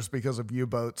disasters because of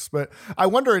U-boats. But I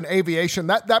wonder in aviation,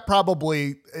 that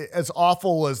probably, as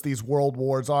awful as these world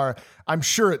wars are, I'm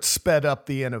sure it sped up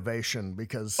the innovation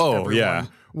because everyone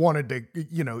wanted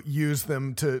to use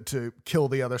them to kill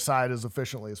the other side as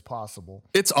efficiently as possible.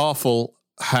 It's awful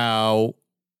how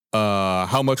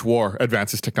much war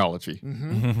advances technology.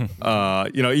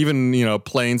 Mm-hmm. Even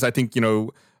planes. I think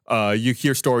you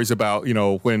hear stories about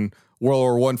when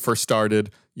World War I first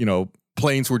started.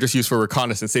 Planes were just used for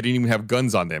reconnaissance. They didn't even have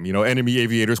guns on them. Enemy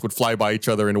aviators would fly by each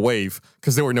other in a wave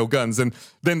because there were no guns. And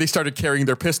then they started carrying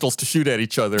their pistols to shoot at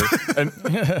each other.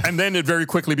 and then it very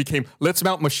quickly became, let's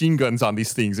mount machine guns on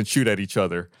these things and shoot at each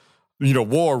other.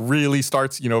 War really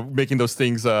starts, making those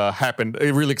things happen.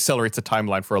 It really accelerates the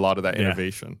timeline for a lot of that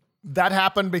innovation. That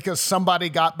happened because somebody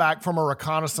got back from a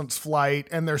reconnaissance flight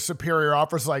and their superior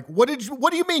officer's like, what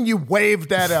do you mean you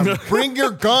waved at him? Bring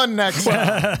your gun next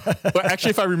time. But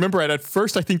actually, if I remember right, at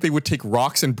first I think they would take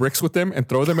rocks and bricks with them and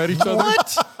throw them at each other.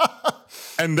 What?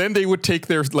 And then they would take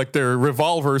their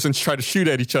revolvers and try to shoot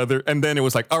at each other. And then it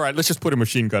was like, all right, let's just put a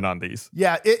machine gun on these.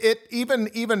 Yeah, it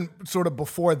even sort of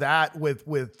before that with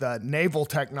naval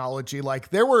technology, like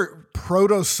there were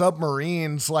proto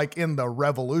submarines like in the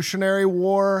Revolutionary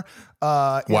War. In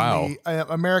the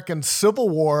American Civil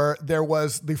War, there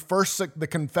was the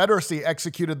Confederacy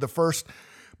executed the first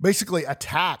basically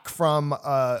attack from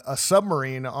a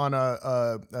submarine on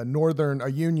a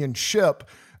Union ship.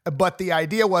 But the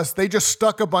idea was they just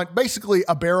stuck basically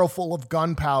a barrel full of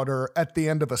gunpowder at the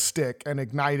end of a stick and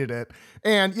ignited it.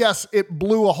 And yes, it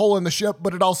blew a hole in the ship,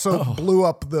 but it also blew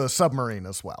up the submarine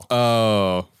as well.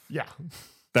 Oh. Yeah.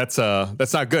 That's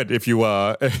not good if you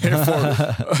for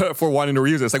wanting to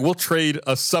reuse it. It's like, we'll trade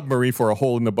a submarine for a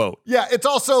hole in the boat. Yeah, it's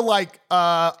also like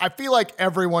I feel like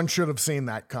everyone should have seen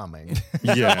that coming.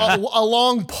 Yeah. A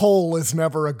long pole is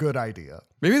never a good idea.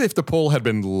 Maybe if the pole had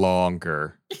been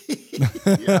longer.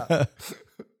 Yeah.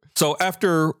 So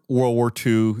after World War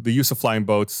II, the use of flying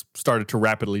boats started to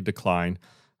rapidly decline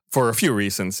for a few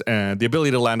reasons. And the ability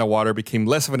to land on water became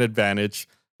less of an advantage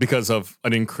because of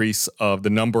an increase of the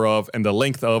number of and the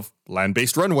length of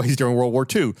land-based runways during World War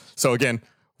II. So again,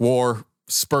 war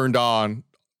spurred on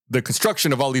the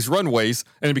construction of all these runways,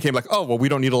 and it became like, oh, well, we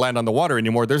don't need to land on the water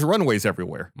anymore. There's runways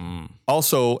everywhere.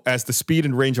 Also, as the speed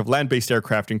and range of land-based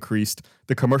aircraft increased,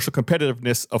 the commercial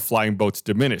competitiveness of flying boats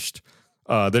diminished.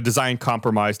 The design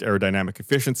compromised aerodynamic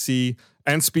efficiency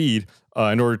and speed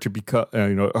in order to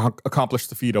accomplish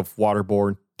the feat of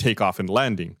waterborne takeoff and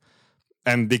landing.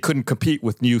 And they couldn't compete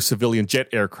with new civilian jet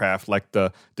aircraft like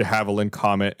the de Havilland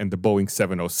Comet and the Boeing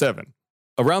 707.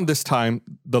 Around this time,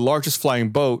 the largest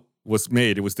flying boat was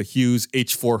made. It was the Hughes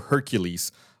H-4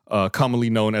 Hercules,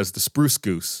 commonly known as the Spruce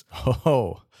Goose.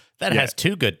 Oh, that has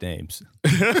two good names.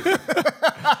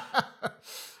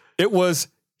 It was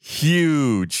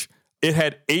huge. It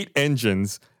had 8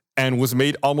 engines and was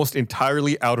made almost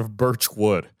entirely out of birch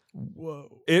wood. Whoa.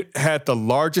 It had the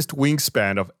largest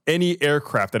wingspan of any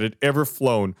aircraft that had ever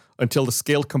flown until the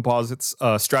Scaled Composites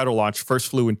Stratolaunch first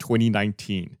flew in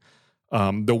 2019.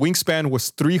 The wingspan was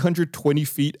 320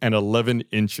 feet and 11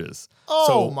 inches.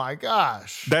 Oh, my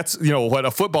gosh. That's, what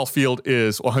a football field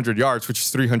is 100 yards, which is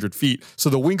 300 feet. So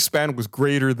the wingspan was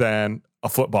greater than a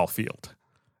football field.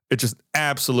 It's just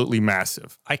absolutely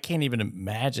massive. I can't even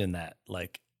imagine that.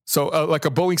 Like, So like a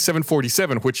Boeing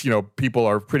 747, which, people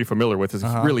are pretty familiar with, is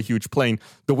a really huge plane.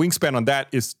 The wingspan on that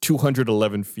is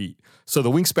 211 feet. So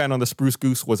the wingspan on the Spruce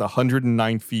Goose was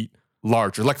 109 feet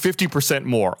larger, like 50%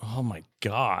 more. Oh my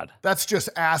God. That's just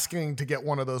asking to get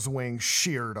one of those wings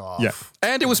sheared off. Yeah.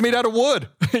 And it was made out of wood.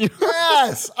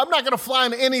 Yes. I'm not going to fly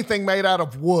in anything made out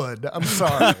of wood. I'm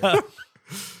sorry.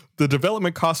 The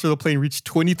development cost for the plane reached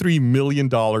 $23 million,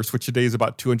 which today is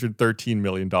about $213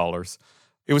 million.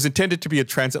 It was intended to be a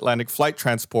transatlantic flight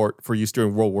transport for use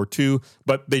during World War II,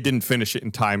 but they didn't finish it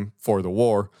in time for the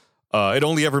war. It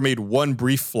only ever made one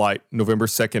brief flight, November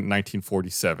 2nd,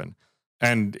 1947.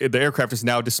 And the aircraft is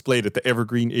now displayed at the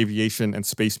Evergreen Aviation and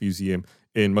Space Museum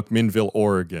in McMinnville,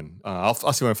 Oregon. I'll see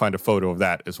if I can find a photo of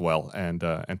that as well and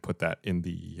put that in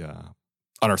the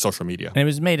on our social media. And it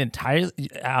was made entirely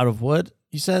out of wood,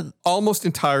 you said? Almost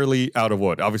entirely out of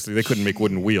wood. Obviously, they couldn't make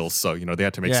wooden wheels, so they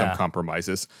had to make some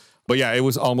compromises. But yeah, it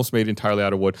was almost made entirely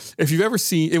out of wood. If you've ever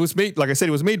seen, it was made, like I said,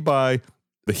 it was made by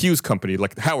the Hughes Company,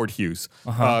 like Howard Hughes.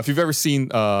 If you've ever seen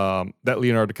that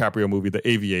Leonardo DiCaprio movie, The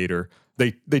Aviator,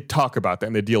 they talk about that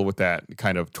and they deal with that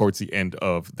kind of towards the end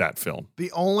of that film.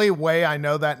 The only way I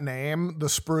know that name, the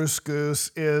Spruce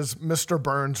Goose, is Mr.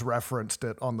 Burns referenced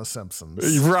it on The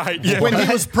Simpsons. Right, yeah. When he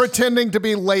was pretending to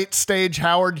be late stage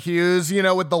Howard Hughes,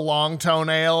 with the long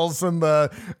toenails and the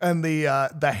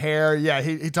hair. Yeah,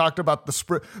 he talked about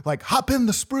the hop in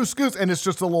the Spruce Goose, and it's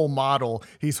just a little model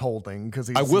he's holding because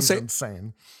he's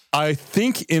insane. I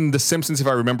think in The Simpsons, if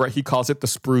I remember right, he calls it the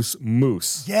Spruce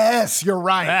Moose. Yes, you're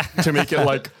right. To make it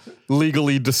like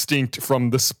legally distinct from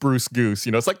the Spruce Goose.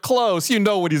 It's like close,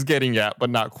 what he's getting at, but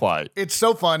not quite. It's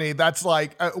so funny. That's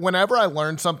like whenever I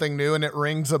learn something new and it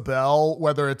rings a bell,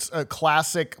 whether it's a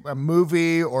classic a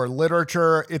movie or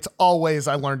literature, it's always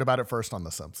I learned about it first on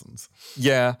The Simpsons.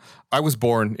 Yeah, I was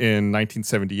born in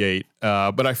 1978,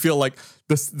 but I feel like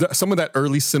some of that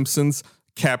early Simpsons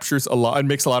captures a lot and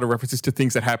makes a lot of references to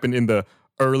things that happened in the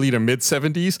early to mid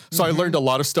 70s. So I learned a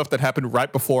lot of stuff that happened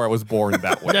right before I was born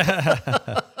that way.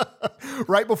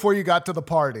 Right before you got to the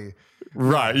party.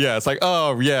 Right. Yeah. It's like,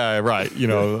 oh yeah, right.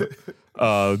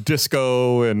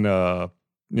 Disco and,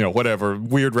 whatever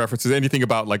weird references, anything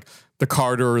about like the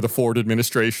Carter or the Ford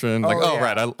administration. Like,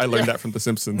 right. I learned that from The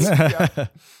Simpsons.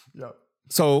 Yeah.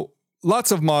 So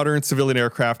lots of modern civilian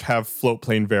aircraft have float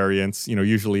plane variants,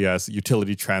 usually as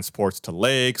utility transports to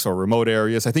lakes or remote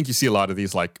areas. I think you see a lot of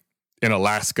these like in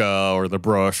Alaska or the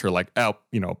brush or like out,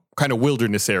 kind of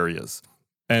wilderness areas.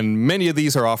 And many of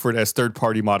these are offered as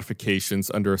third-party modifications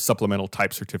under a supplemental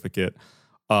type certificate.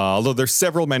 Although there's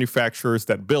several manufacturers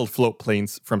that build float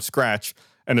planes from scratch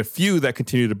and a few that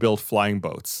continue to build flying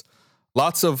boats.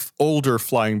 Lots of older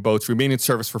flying boats remain in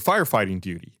service for firefighting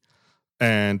duty.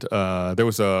 And there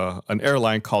was an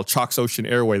airline called Chalks Ocean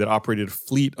Airway that operated a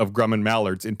fleet of Grumman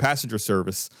Mallards in passenger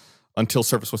service until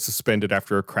service was suspended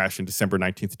after a crash in December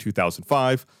 19th,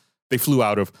 2005. They flew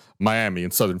out of Miami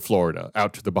in southern Florida,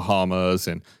 out to the Bahamas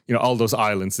and, all those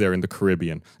islands there in the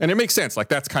Caribbean. And it makes sense. Like,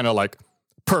 that's kind of like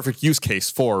perfect use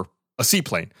case for a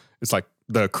seaplane. It's like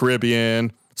the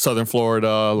Caribbean, southern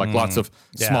Florida, like lots of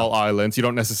small islands. You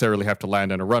don't necessarily have to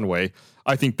land on a runway.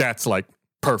 I think that's like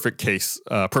perfect use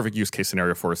case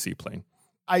scenario for a seaplane.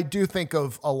 I do think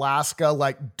of Alaska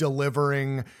like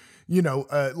delivering,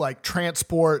 like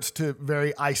transports to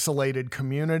very isolated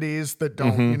communities that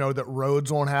don't, that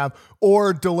roads won't have,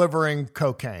 or delivering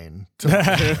cocaine.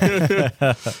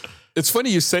 It's funny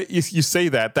you say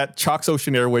that Chalks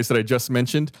Ocean Airways that I just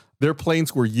mentioned, their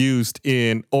planes were used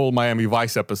in old Miami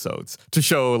Vice episodes to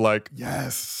show like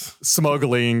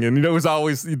smuggling, and it was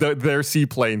always their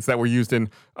seaplanes that were used in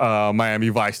Miami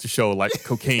Vice to show like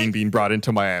cocaine being brought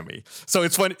into Miami. So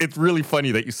it's fun. It's really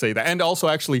funny that you say that, and also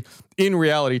actually in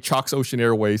reality, Chalks Ocean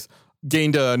Airways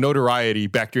gained notoriety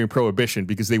back during Prohibition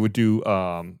because they would do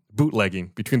bootlegging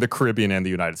between the Caribbean and the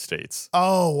United States.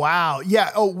 Oh, wow. Yeah.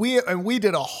 Oh, we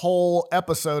did a whole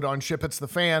episode on Ship Hits the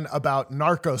Fan about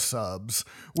narco subs,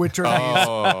 which are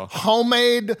these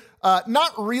homemade,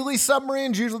 not really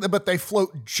submarines usually, but they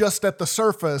float just at the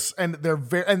surface and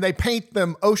and they paint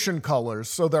them ocean colors.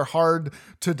 So they're hard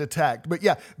to detect. But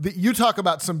yeah, you talk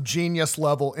about some genius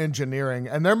level engineering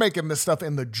and they're making this stuff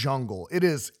in the jungle. It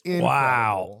is incredible.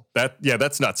 Wow.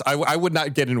 That's nuts. I would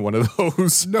not get in one of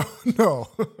those. No.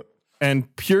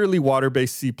 And purely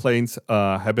water-based seaplanes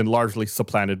have been largely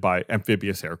supplanted by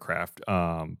amphibious aircraft.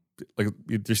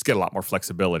 You just get a lot more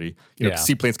flexibility.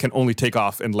 Seaplanes can only take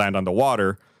off and land on the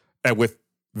water and with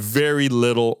very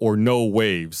little or no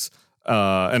waves.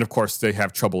 And of course, they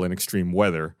have trouble in extreme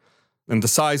weather. And the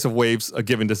size of waves a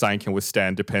given design can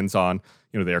withstand depends on,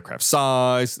 the aircraft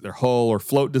size, their hull or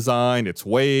float design, its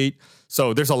weight.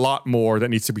 So there's a lot more that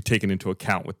needs to be taken into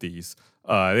account with these,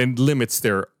 and limits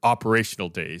their operational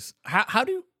days. How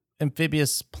do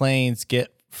amphibious planes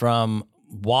get from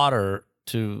water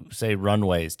to, say,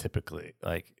 runways typically?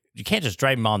 Like, you can't just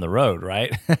drive them on the road,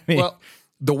 right? I mean, Well,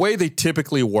 the way they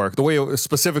typically work, the way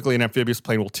specifically an amphibious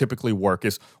plane will typically work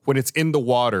is when it's in the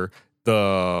water,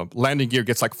 the landing gear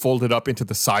gets like folded up into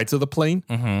the sides of the plane.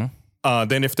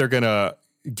 Then if they're going to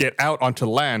get out onto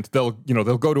land, they'll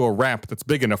go to a ramp that's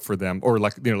big enough for them, or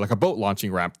like a boat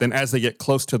launching ramp. Then as they get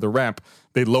close to the ramp,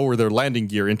 they lower their landing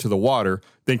gear into the water,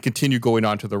 then continue going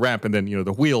onto the ramp, and then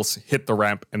the wheels hit the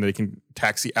ramp and they can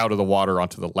taxi out of the water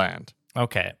onto the land.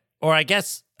 okay. Or I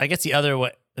guess the other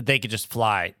way, they could just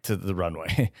fly to the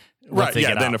runway. once Right. they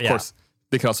Yeah. get Then off. of course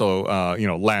they can also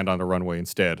land on the runway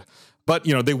instead. But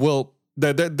they will.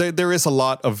 There is a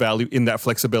lot of value in that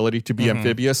flexibility to be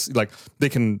amphibious. Like they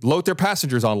can load their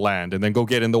passengers on land and then go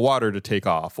get in the water to take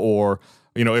off. Or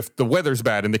if the weather's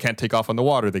bad and they can't take off on the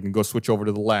water, they can go switch over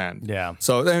to the land. Yeah.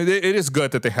 So it is good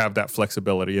that they have that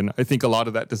flexibility, and I think a lot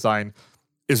of that design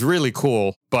is really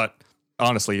cool. But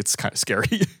honestly, it's kind of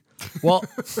scary. Well,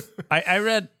 I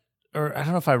read, or I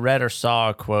don't know if I read or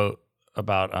saw a quote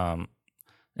about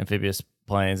amphibious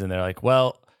planes, and they're like,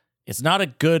 well, it's not a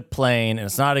good plane and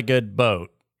it's not a good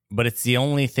boat, but it's the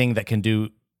only thing that can do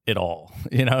it all.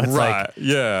 It's right. like,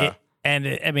 Yeah.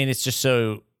 it's just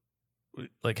so,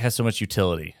 like, has so much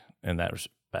utility in that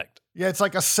respect. Yeah, it's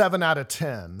like a 7 out of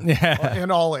 10 Yeah. in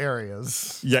all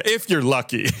areas. Yeah. If you're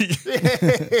lucky.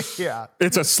 Yeah.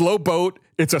 It's a slow boat.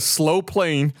 It's a slow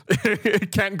plane.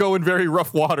 It can't go in very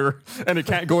rough water, and it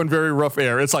can't go in very rough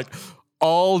air. It's like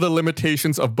all the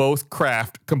limitations of both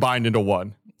craft combined into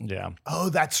one. Yeah. Oh,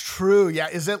 that's true. Yeah.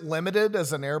 Is it limited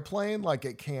as an airplane? Like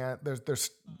it can't,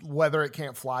 there's weather it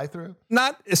can't fly through?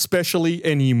 Not especially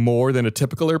any more than a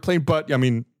typical airplane, but I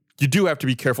mean, you do have to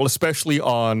be careful, especially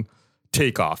on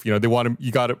takeoff. So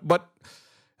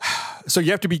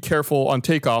you have to be careful on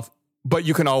takeoff, but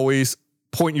you can always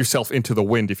point yourself into the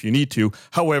wind if you need to.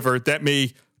 However, that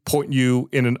may point you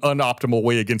in an unoptimal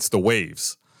way against the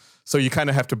waves. So you kind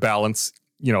of have to balance,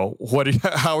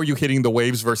 how are you hitting the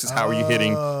waves versus how are you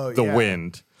hitting the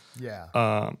wind?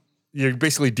 Yeah. You're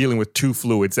basically dealing with two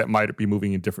fluids that might be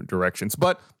moving in different directions,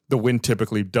 but the wind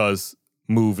typically does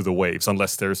move the waves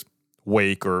unless there's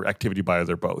wake or activity by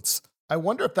other boats. I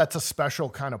wonder if that's a special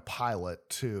kind of pilot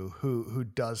too, who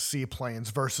does seaplanes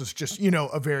versus just,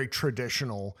 a very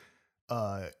traditional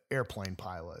airplane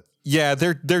pilot. Yeah,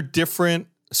 they're different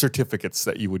certificates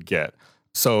that you would get.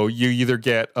 So you either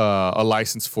get a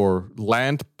license for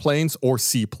land planes or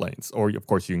seaplanes, or of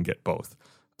course you can get both.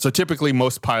 So typically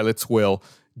most pilots will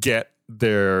get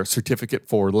their certificate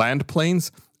for land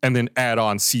planes and then add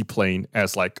on seaplane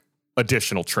as like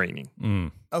additional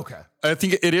training. Okay. I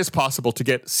think it is possible to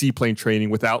get seaplane training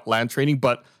without land training,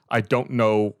 but I don't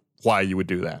know why you would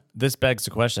do that. This begs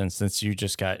the question, since you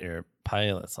just got your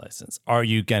pilot's license, are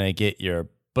you going to get your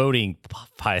boating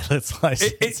pilot's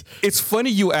license? It's funny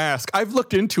you ask. I've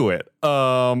looked into it.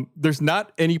 There's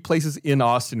not any places in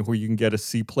Austin where you can get a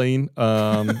seaplane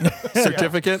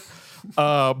certificate,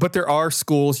 but there are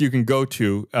schools you can go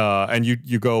to, and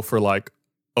you go for like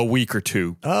a week or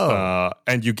two,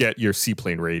 and you get your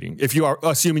seaplane rating. If you are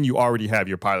assuming you already have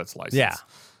your pilot's license. Yeah.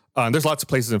 There's lots of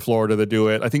places in Florida that do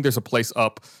it. I think there's a place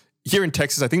up here in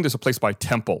Texas. I think there's a place by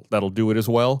Temple that'll do it as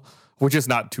well, which is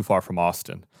not too far from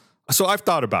Austin. So I've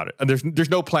thought about it, and there's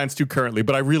no plans to currently,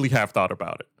 but I really have thought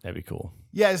about it. That'd be cool.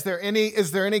 Yeah. Is there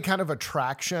any kind of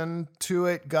attraction to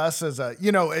it, Gus? As a,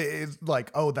 it's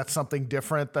like, oh, that's something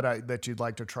different that you'd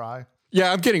like to try?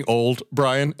 Yeah, I'm getting old,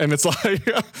 Brian, and it's like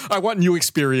I want new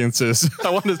experiences. I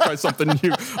want to try something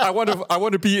new. I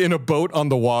want to be in a boat on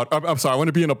the water. I'm sorry, I want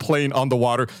to be in a plane on the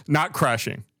water, not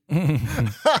crashing. No,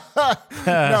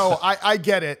 I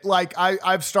get it. Like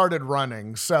I've started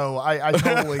running, so I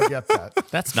totally get that.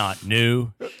 That's not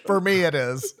new. For me, it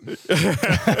is.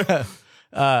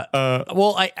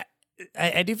 Well,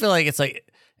 I do feel like it's like,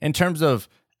 in terms of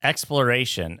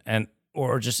exploration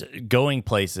or just going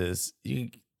places,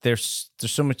 there's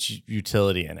so much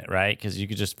utility in it, right? Because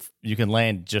you can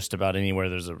land just about anywhere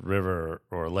there's a river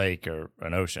or a lake or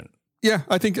an ocean. Yeah,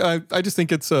 I think I just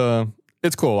think it's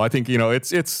cool. I think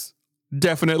it's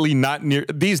definitely not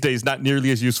these days not nearly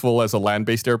as useful as a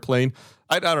land-based airplane.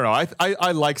 I don't know.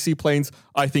 I like seaplanes.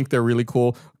 I think they're really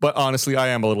cool, but honestly, I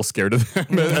am a little scared of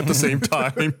them at the same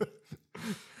time.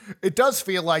 It does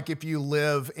feel like if you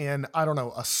live in, I don't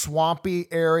know, a swampy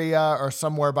area or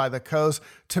somewhere by the coast,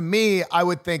 to me, I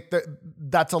would think that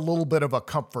that's a little bit of a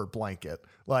comfort blanket.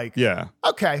 Like, Yeah.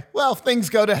 okay, well, if things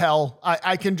go to hell,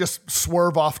 I can just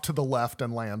swerve off to the left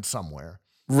and land somewhere.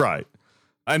 Right.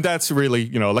 And that's really,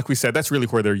 like we said, that's really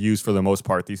where they're used for the most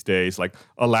part these days, like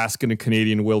Alaskan and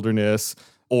Canadian wilderness,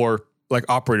 or like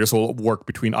operators will work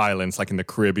between islands like in the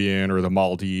Caribbean or the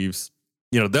Maldives.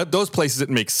 Those places, it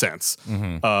makes sense.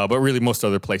 But really most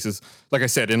other places, like I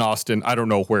said, in Austin, I don't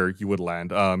know where you would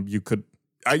land. You could,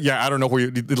 I don't know where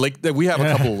we have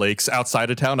a couple lakes outside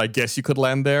of town. I guess you could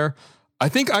land there. I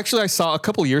think actually I saw a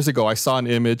couple years ago, I saw an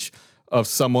image of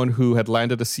someone who had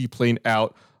landed a seaplane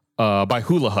out by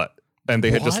Hula Hut. And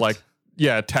they had just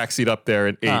taxied up there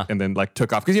and ate and then like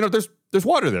took off. Because, there's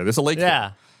water there. There's a lake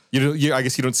there. I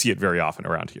guess you don't see it very often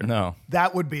around here. No.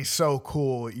 That would be so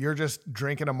cool. You're just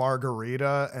drinking a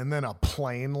margarita and then a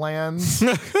plane lands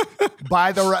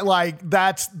by the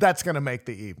that's going to make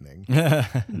the evening.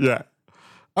 Yeah.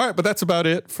 All right, but that's about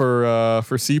it for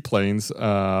seaplanes. Like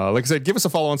I said, give us a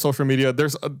follow on social media.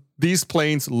 These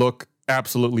planes look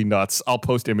absolutely nuts. I'll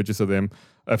post images of them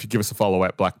if you give us a follow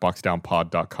at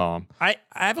blackboxdownpod.com. I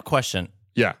have a question.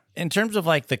 Yeah. In terms of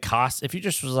like the cost, if you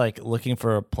just was like looking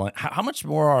for a plane, how much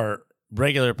more are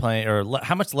regular plane, or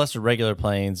how much less are regular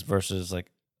planes versus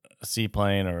like a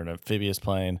seaplane or an amphibious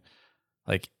plane?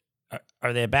 Like,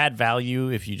 are they a bad value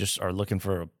if you just are looking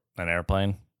for an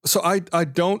airplane? So I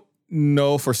don't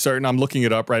know for certain. I'm looking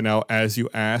it up right now as you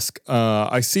ask.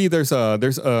 I see there's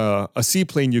a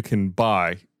seaplane you can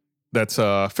buy that's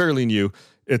fairly new.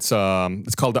 It's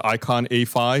called the Icon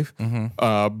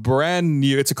A5. Brand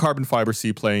new. It's a carbon fiber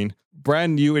seaplane.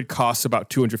 Brand new. It costs about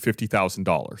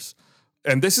 $250,000.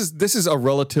 And this is a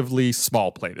relatively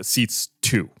small plane. It seats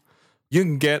 2. You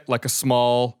can get like a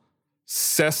small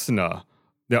Cessna,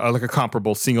 like a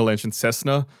comparable single engine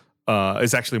Cessna.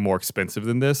 Is actually more expensive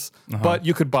than this, but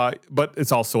you could buy. But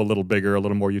it's also a little bigger, a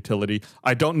little more utility.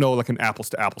 I don't know like an apples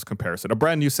to apples comparison. A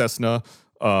brand new Cessna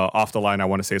off the line, I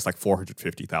want to say it's like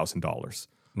 $450,000.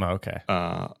 Okay.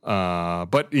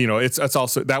 But it's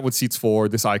also that would seats 4.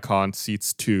 This Icon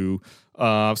seats 2.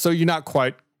 So you're not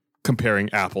quite comparing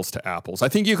apples to apples. I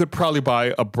think you could probably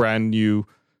buy a brand new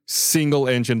single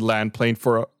engine land plane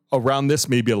for around this,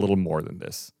 maybe a little more than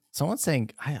this. Someone's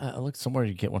saying I looked somewhere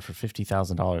to get one for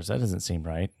 $50,000. That doesn't seem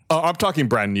right. I'm talking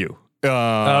brand new.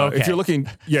 Okay. If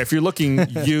you're looking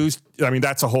used, I mean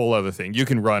that's a whole other thing. You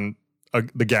can run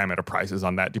the gamut of prices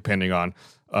on that depending on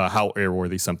how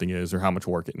airworthy something is or how much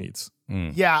work it needs.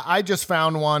 Yeah, I just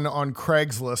found one on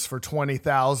Craigslist for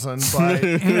 $20,000, but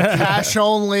cash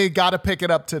only. Got to pick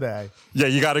it up today. Yeah,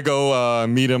 you got to go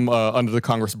meet him under the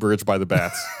Congress Bridge by the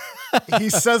bats. He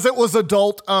says it was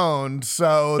adult owned,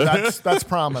 so that's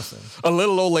promising. A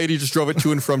little old lady just drove it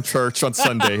to and from church on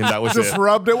Sunday, and that was just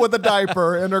rubbed it with a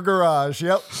diaper in her garage.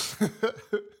 Yep.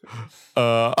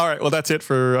 All right, well, that's it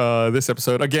for this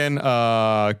episode. Again,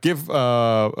 give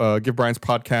Brian's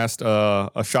podcast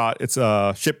a shot. It's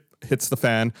Ship Hits the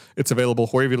Fan. It's available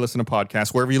wherever you listen to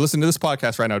podcasts. Wherever you listen to this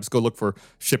podcast right now, just go look for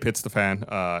Ship Hits the Fan.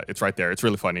 It's right there. It's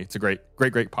really funny. It's a great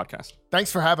podcast. Thanks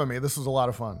for having me. This was a lot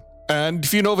of fun. And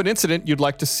if you know of an incident you'd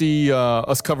like to see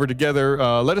us cover together,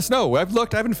 let us know. I've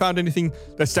looked. I haven't found anything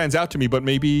that stands out to me, but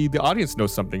maybe the audience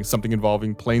knows something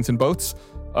involving planes and boats.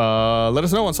 Let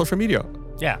us know on social media.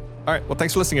 Yeah. All right. Well,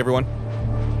 thanks for listening, everyone.